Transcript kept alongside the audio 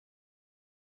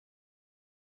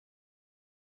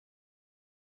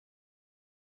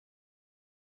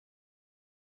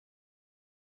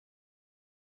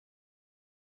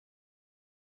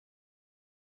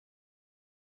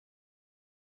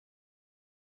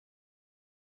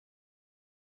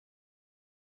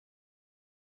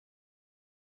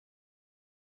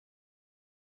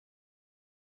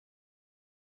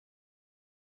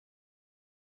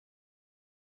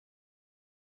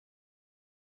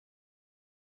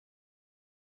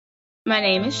My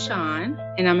name is Sean,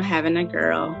 and I'm having a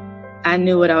girl. I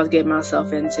knew what I was getting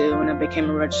myself into when I became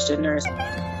a registered nurse.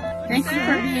 Thank you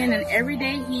for being an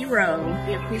everyday hero.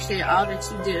 We appreciate all that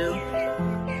you do.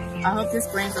 I hope this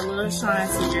brings a little shine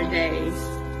to your day.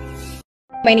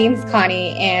 My name's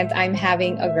Connie, and I'm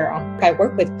having a girl. I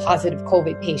work with positive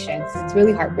COVID patients. It's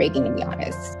really heartbreaking, to be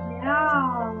honest.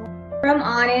 Yeah. From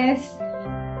Honest.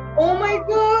 Oh my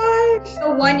gosh! A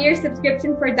 1-year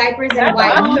subscription for diapers and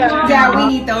wipes. Awesome. Yeah,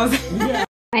 we need those.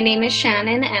 My name is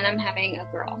Shannon, and I'm having a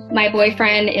girl. My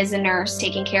boyfriend is a nurse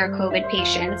taking care of COVID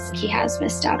patients. He has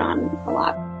missed out on a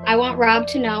lot. I want Rob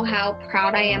to know how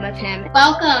proud I am of him.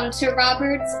 Welcome to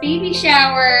Robert's baby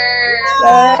shower.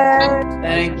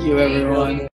 Thank you,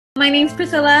 everyone. My name's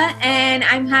Priscilla, and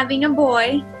I'm having a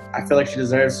boy. I feel like she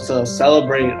deserves to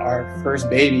celebrate our first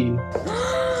baby.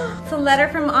 It's a letter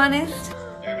from Honest.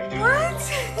 What?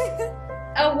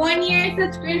 A 1-year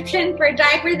subscription for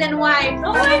diapers and wipes.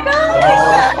 Oh my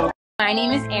god! My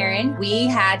name is Erin. We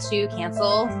had to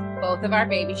cancel both of our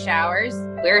baby showers.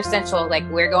 We're essential, like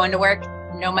we're going to work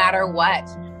no matter what.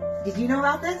 Did you know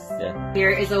about this? Yeah.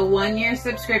 There is a 1-year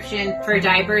subscription for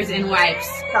diapers and wipes.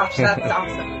 Gosh, that's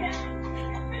awesome.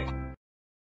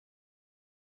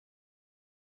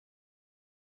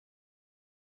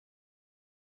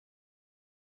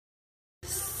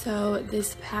 So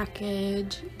this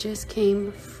package just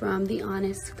came from the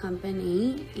Honest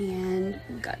Company, and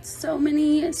we got so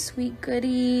many sweet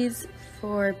goodies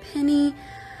for Penny.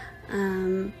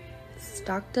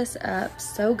 Stocked us up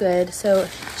so good. So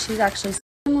she's actually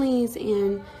families,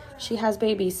 and she has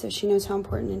babies, so she knows how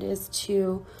important it is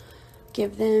to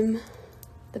give them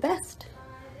the best.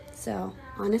 So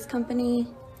Honest Company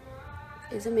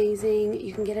is amazing.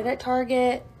 You can get it at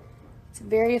Target. It's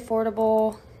very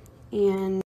affordable,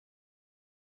 and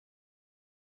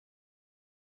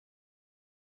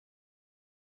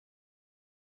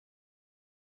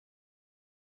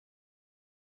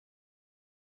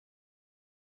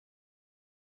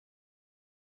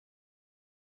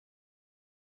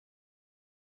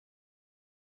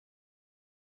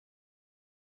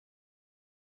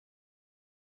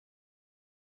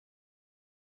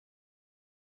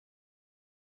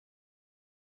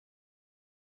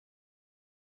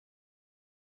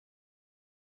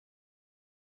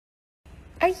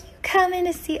Are you coming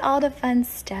to see all the fun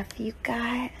stuff you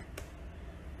got?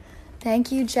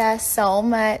 Thank you, Jess, so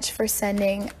much for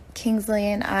sending Kingsley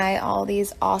and I all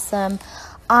these awesome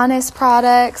Honest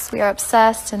products. We are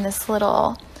obsessed, and this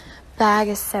little bag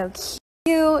is so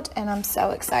cute, and I'm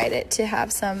so excited to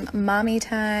have some mommy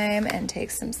time and take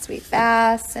some sweet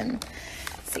baths and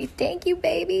see. Thank you,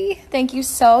 baby. Thank you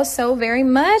so very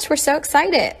much. We're so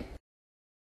excited.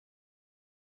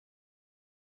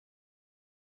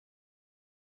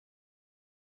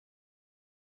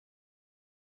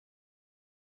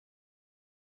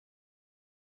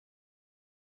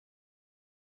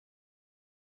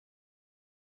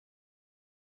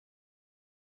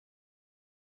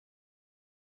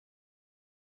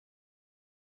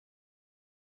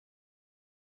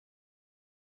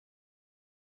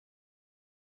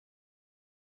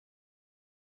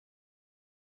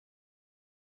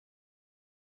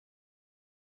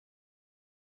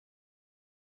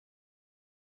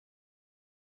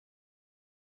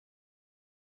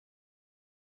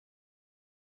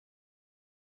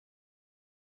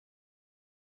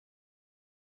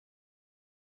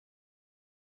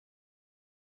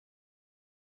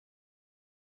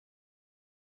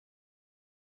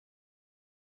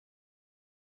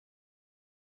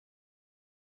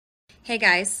 Hey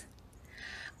guys,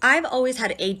 I've always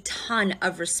had a ton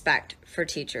of respect for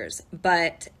teachers,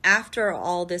 but after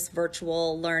all this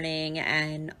virtual learning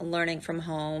and learning from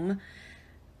home,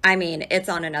 I mean, it's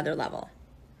on another level.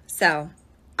 So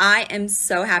I am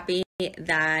so happy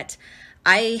that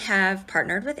I have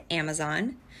partnered with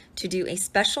Amazon to do a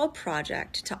special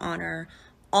project to honor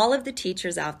all of the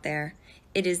teachers out there.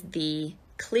 It is the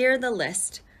Clear the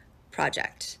List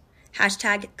project.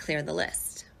 Hashtag clear the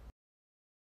list.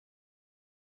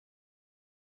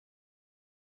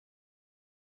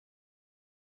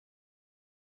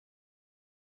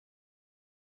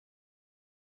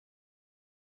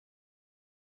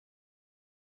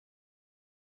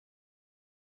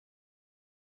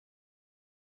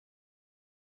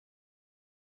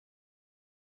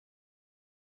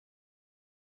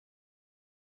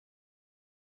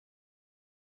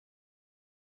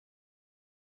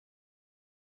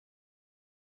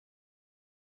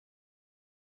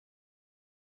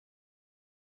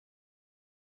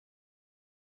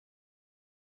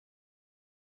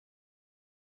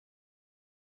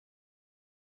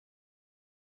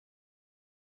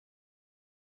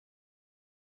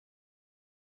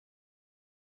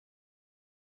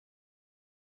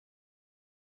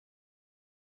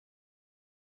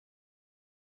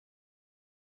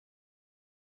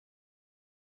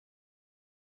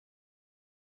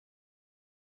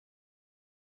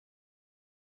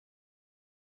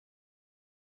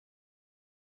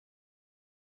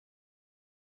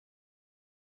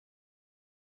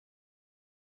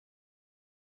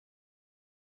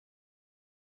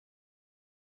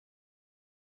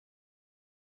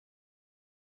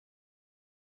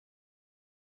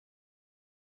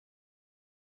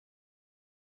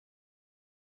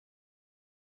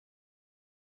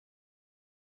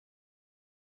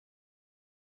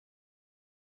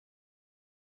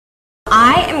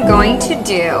 I am going to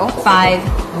do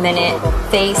 5-minute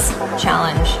face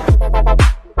challenge.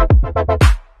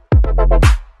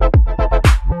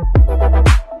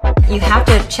 You have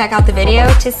to check out the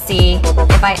video to see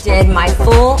if I did my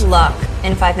full look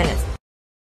in 5 minutes.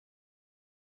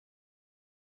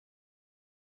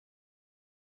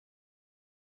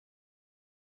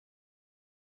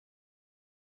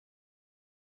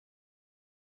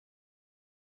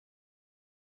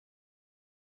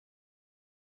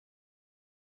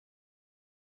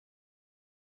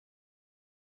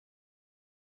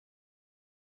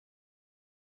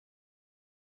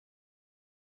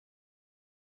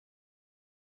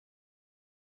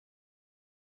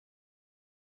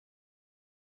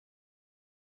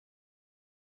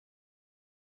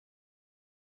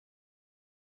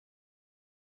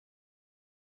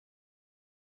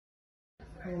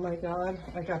 Oh my God,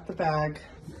 I got the bag.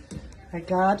 I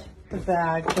got the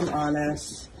bag from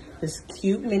Honest. This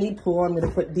cute mini pool. I'm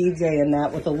gonna put DJ in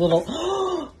that with a little,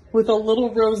 with a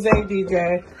little rose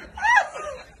DJ.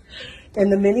 In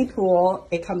the mini pool,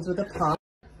 it comes with a pump.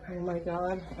 Oh my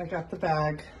God, I got the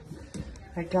bag.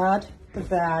 I got the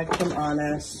bag from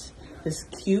Honest. This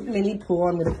cute mini pool.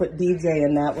 I'm gonna put DJ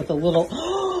in that with a little,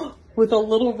 with a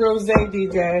little rose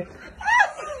DJ.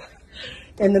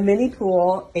 In the mini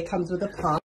pool, it comes with a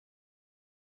pump.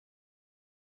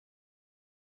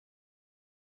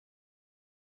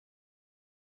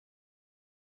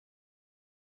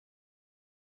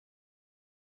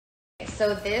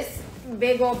 So this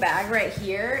big old bag right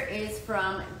here is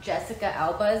from Jessica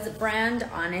Alba's brand,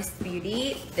 Honest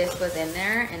Beauty. This was in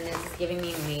there, and this is giving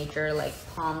me major like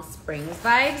Palm Springs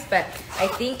vibes. But I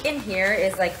think in here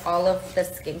is like all of the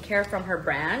skincare from her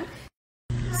brand.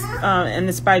 And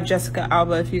it's by Jessica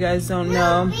Alba, if you guys don't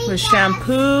know. With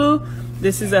shampoo,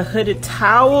 this is a hooded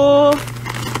towel,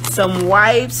 some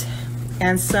wipes,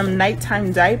 and some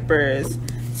nighttime diapers.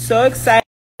 So excited.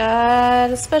 Got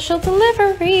a special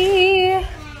delivery.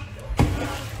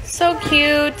 So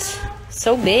cute.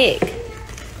 So big.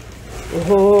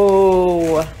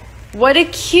 Whoa. What a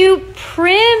cute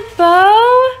print,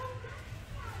 Bo.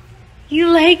 You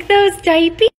like those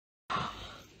diapers?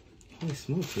 Really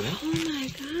smooth, yeah? Oh my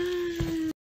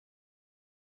God.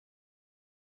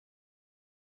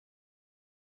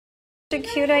 Such a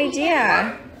cute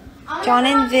idea. John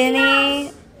and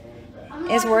Vinny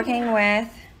is working with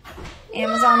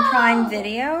Amazon Prime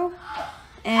Video,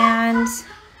 and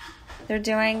they're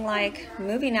doing like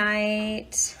movie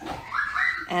night,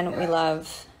 and we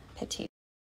love petite.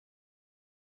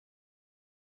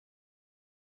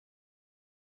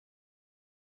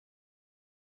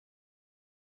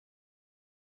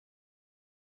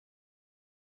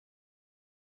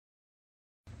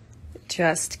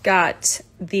 Just got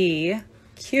the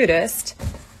cutest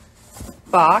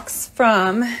box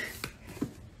from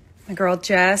my girl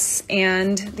Jess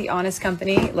and the Honest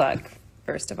Company. Look,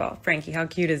 first of all, Frankie, how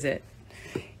cute is it?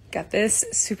 Got this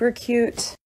super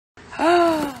cute.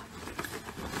 Oh,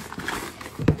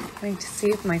 wait to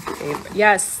see if my favorite.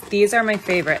 Yes, these are my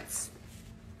favorites.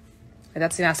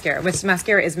 That's the mascara, which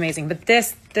mascara is amazing, but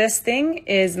this thing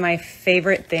is my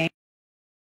favorite thing.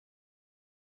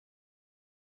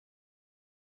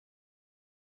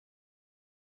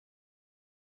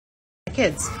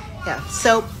 Kids, yeah,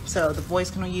 soap, so the boys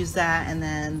can use that, and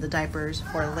then the diapers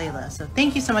for Layla. So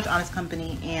thank you so much, Honest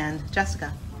Company and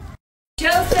Jessica.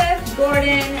 Joseph,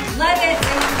 Gordon, Levitt.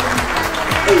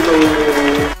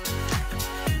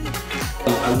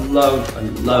 Hello. I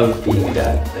love being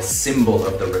that. The symbol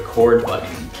of the record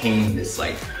button became this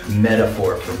like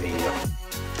metaphor for me.